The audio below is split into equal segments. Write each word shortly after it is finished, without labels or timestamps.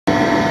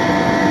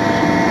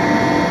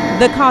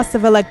The cost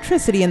of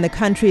electricity in the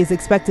country is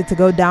expected to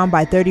go down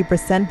by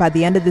 30% by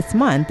the end of this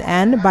month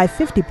and by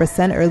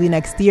 50% early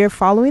next year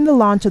following the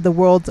launch of the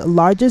world's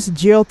largest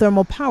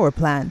geothermal power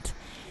plant.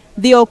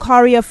 The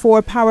Olkaria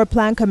 4 power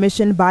plant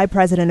commissioned by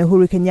President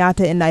Uhuru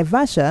Kenyatta in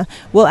Naivasha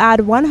will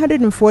add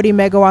 140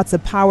 megawatts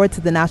of power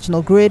to the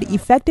national grid,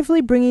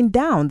 effectively bringing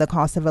down the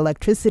cost of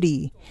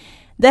electricity.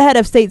 The head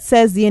of state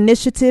says the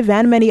initiative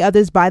and many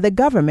others by the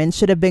government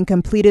should have been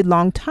completed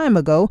long time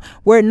ago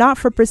were it not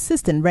for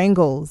persistent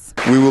wrangles.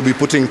 We will be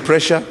putting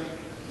pressure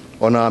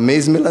on our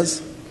maize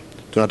millers.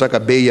 Tunataka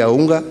bei ya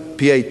unga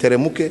pia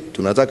iteremuke,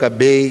 tunataka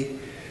bei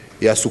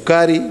ya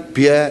sukari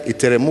pia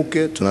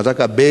iteremuke,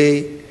 tunataka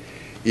bei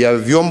ya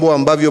vyombo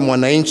ambavyo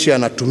mwananchi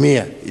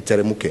anatumia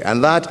iteremuke.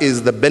 And that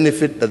is the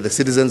benefit that the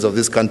citizens of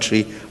this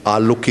country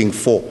are looking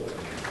for.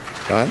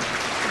 Right?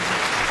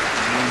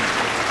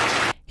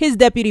 His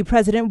deputy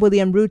president,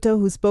 William Ruto,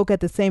 who spoke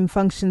at the same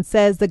function,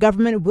 says the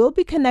government will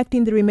be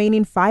connecting the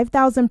remaining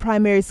 5,000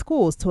 primary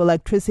schools to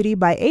electricity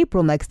by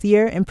April next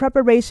year in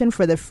preparation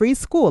for the free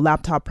school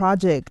laptop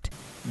project.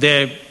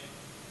 The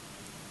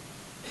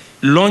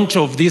launch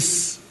of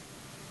this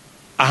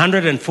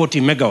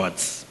 140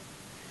 megawatts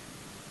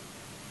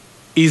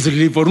is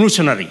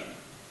revolutionary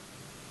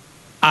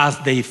as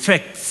the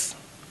effects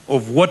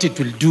of what it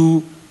will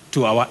do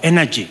to our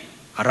energy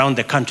around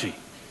the country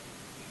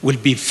will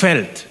be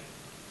felt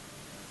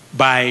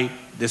by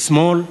the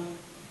small,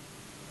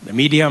 the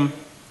medium,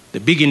 the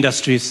big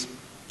industries,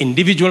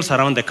 individuals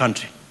around the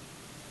country.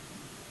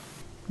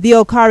 The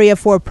Olkaria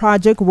 4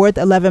 project, worth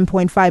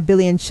 11.5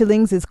 billion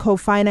shillings, is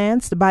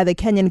co-financed by the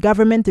Kenyan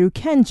government through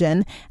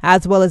KenGen,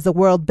 as well as the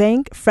World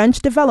Bank, French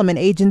Development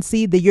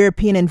Agency, the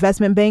European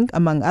Investment Bank,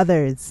 among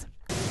others.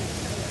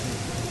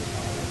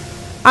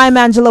 I'm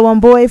Angela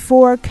Wamboy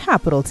for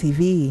Capital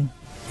TV.